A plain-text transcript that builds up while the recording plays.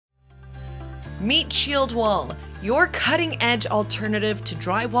Meet Shield Wall, your cutting-edge alternative to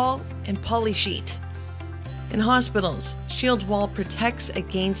drywall and polysheet. In hospitals, Shield Wall protects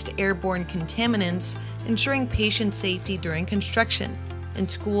against airborne contaminants, ensuring patient safety during construction. In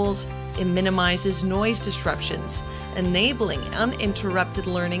schools, it minimizes noise disruptions, enabling uninterrupted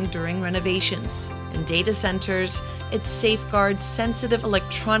learning during renovations. In data centers, it safeguards sensitive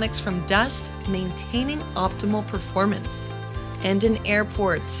electronics from dust, maintaining optimal performance. And in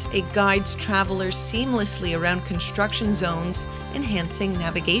airports, it guides travelers seamlessly around construction zones, enhancing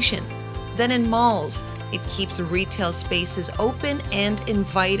navigation. Then in malls, it keeps retail spaces open and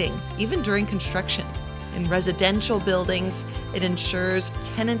inviting, even during construction. In residential buildings, it ensures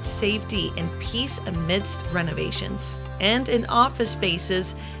tenant safety and peace amidst renovations. And in office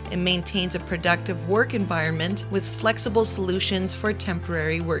spaces, it maintains a productive work environment with flexible solutions for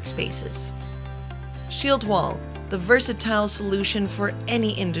temporary workspaces. Shield Wall, the versatile solution for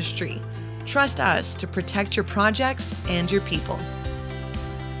any industry. Trust us to protect your projects and your people.